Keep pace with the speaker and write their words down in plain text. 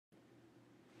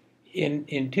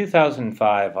In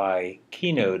 2005, I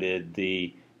keynoted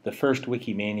the first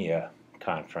Wikimania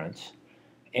conference,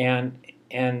 and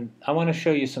I want to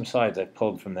show you some slides I've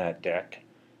pulled from that deck.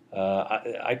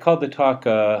 I called the talk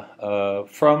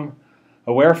 "From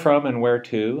Where From and Where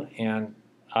To," and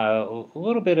a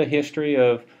little bit of history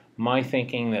of my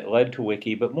thinking that led to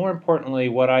Wiki, but more importantly,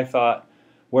 where I thought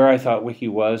Wiki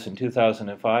was in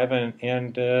 2005,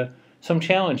 and some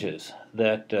challenges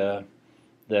that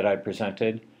I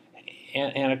presented.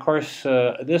 And of course,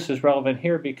 this is relevant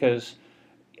here because,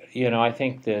 I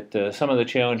think that some of the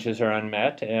challenges are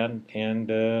unmet, and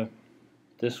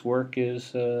this work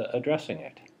is addressing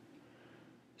it.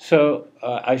 So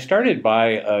I started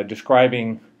by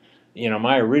describing,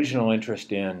 my original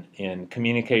interest in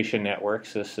communication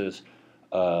networks. This is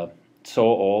so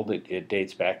old, it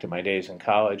dates back to my days in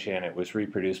college, and it was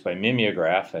reproduced by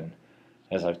mimeograph. And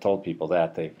as I've told people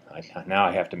that, now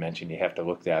I have to mention you have to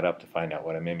look that up to find out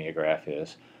what a mimeograph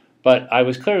is. But I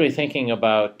was clearly thinking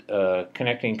about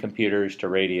connecting computers to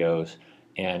radios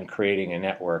and creating a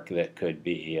network that could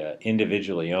be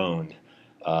individually owned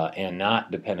and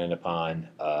not dependent upon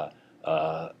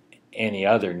any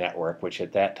other network, which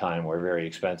at that time were very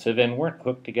expensive and weren't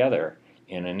hooked together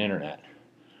in an internet.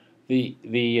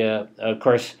 Of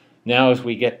course, now as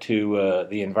we get to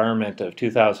the environment of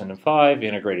 2005,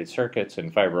 integrated circuits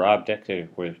and fiber optics,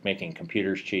 we're making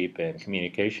computers cheap and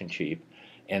communication cheap,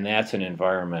 and that's an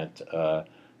environment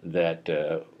that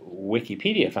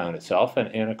Wikipedia found itself,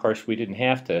 and of course we didn't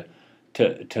have to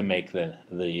make the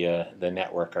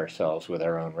network ourselves with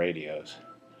our own radios.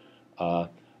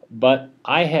 But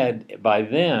I had by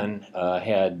then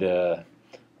had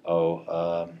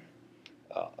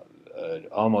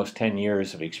almost 10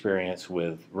 years of experience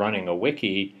with running a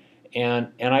wiki,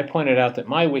 and I pointed out that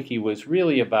my wiki was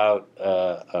really about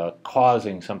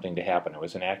causing something to happen. It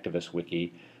was an activist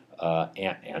wiki,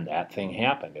 and that thing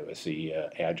happened. It was the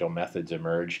agile methods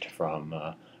emerged from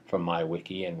my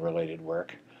wiki and related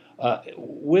work.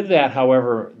 With that,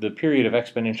 however, the period of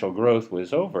exponential growth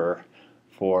was over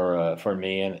for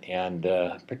me, and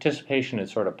participation had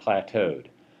sort of plateaued.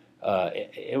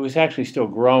 It was actually still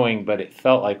growing, but it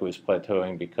felt like it was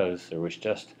plateauing because there was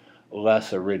just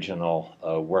less original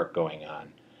work going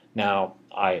on. Now,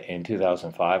 in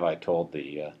 2005, I told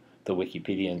the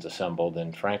Wikipedians assembled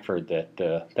in Frankfurt that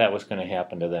that was going to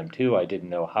happen to them too. I didn't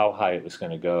know how high it was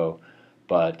going to go,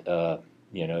 but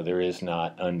there is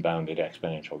not unbounded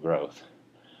exponential growth.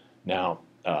 Now,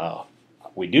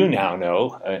 we do now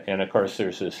know, and of course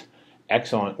there's this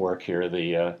excellent work here,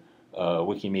 the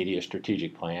Wikimedia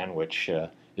Strategic Plan, which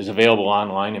is available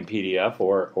online in PDF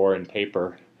or in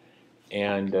paper,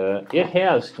 and it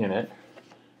has in it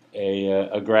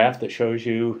a graph that shows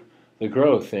you the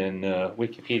growth in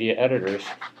Wikipedia editors,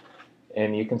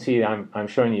 and you can see I'm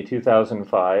showing you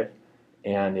 2005,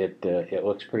 and it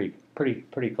looks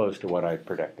pretty close to what I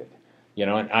predicted.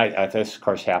 And this of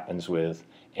course happens with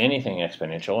anything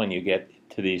exponential, and you get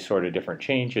to these sort of different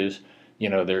changes.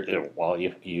 It's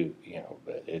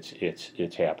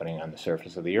happening on the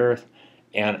surface of the Earth,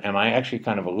 and am I actually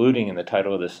kind of alluding in the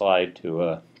title of this slide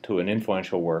to an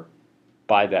influential work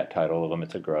by that title, The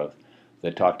Limits of Growth,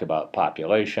 that talked about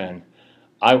population.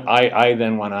 I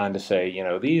then went on to say,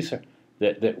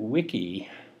 that Wiki,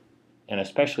 and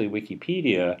especially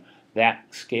Wikipedia, that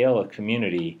scale of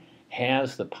community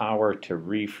has the power to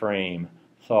reframe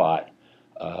thought.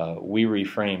 We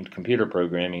reframed computer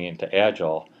programming into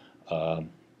Agile.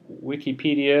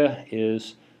 Wikipedia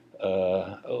is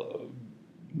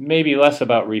maybe less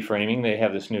about reframing. They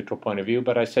have this neutral point of view,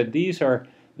 but I said these are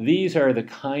the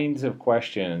kinds of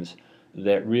questions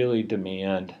that really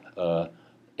demand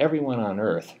everyone on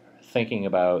Earth thinking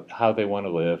about how they want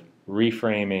to live,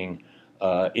 reframing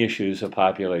issues of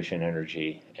population,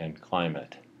 energy, and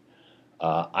climate.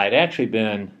 I'd actually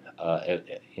been,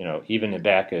 even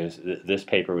back as this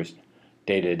paper was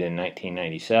dated in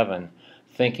 1997,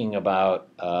 thinking about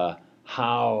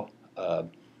how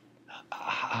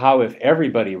if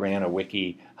everybody ran a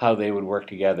wiki, how they would work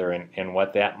together and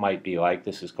what that might be like.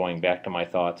 This is going back to my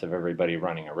thoughts of everybody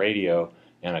running a radio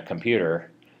and a computer.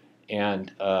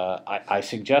 And I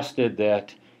suggested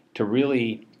that to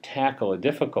really tackle a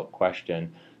difficult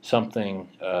question, something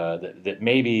that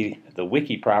maybe the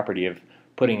wiki property of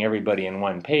putting everybody in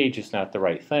one page is not the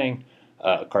right thing.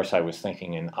 Of course, I was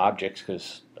thinking in objects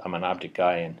because I'm an object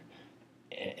guy,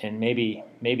 and maybe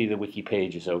the wiki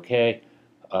page is okay.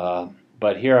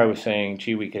 But here I was saying,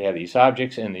 gee, we could have these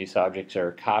objects, and these objects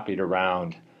are copied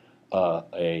around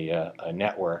a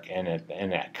network, and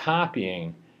that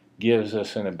copying gives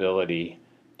us an ability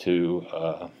to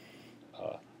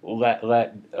let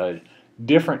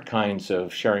different kinds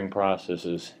of sharing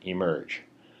processes emerge.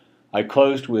 I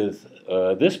closed with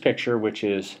this picture, which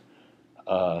is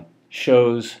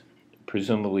shows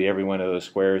presumably every one of those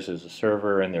squares is a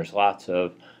server, and there's lots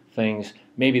of things.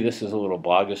 Maybe this is a little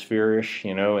blogosphere-ish,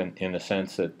 in the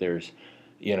sense that there's,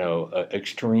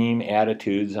 extreme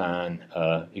attitudes on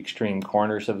extreme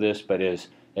corners of this, but as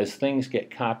things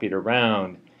get copied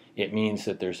around, it means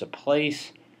that there's a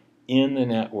place in the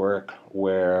network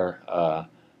where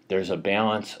there's a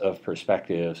balance of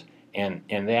perspectives, and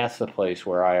that's the place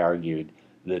where I argued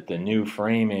that the new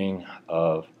framing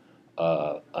of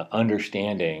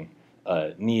understanding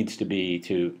needs to be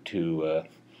to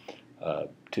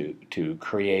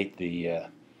create the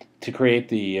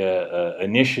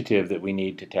initiative that we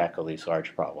need to tackle these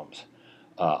large problems.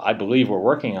 I believe we're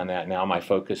working on that now. My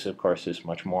focus, of course, is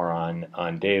much more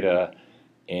on data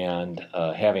and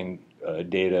having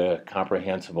data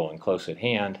comprehensible and close at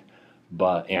hand.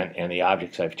 And the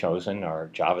objects I've chosen are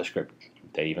JavaScript.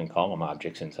 They even call them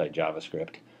objects inside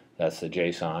JavaScript. That's the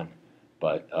JSON.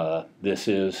 But this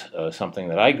is something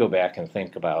that I go back and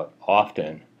think about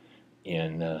often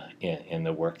in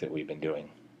the work that we've been doing.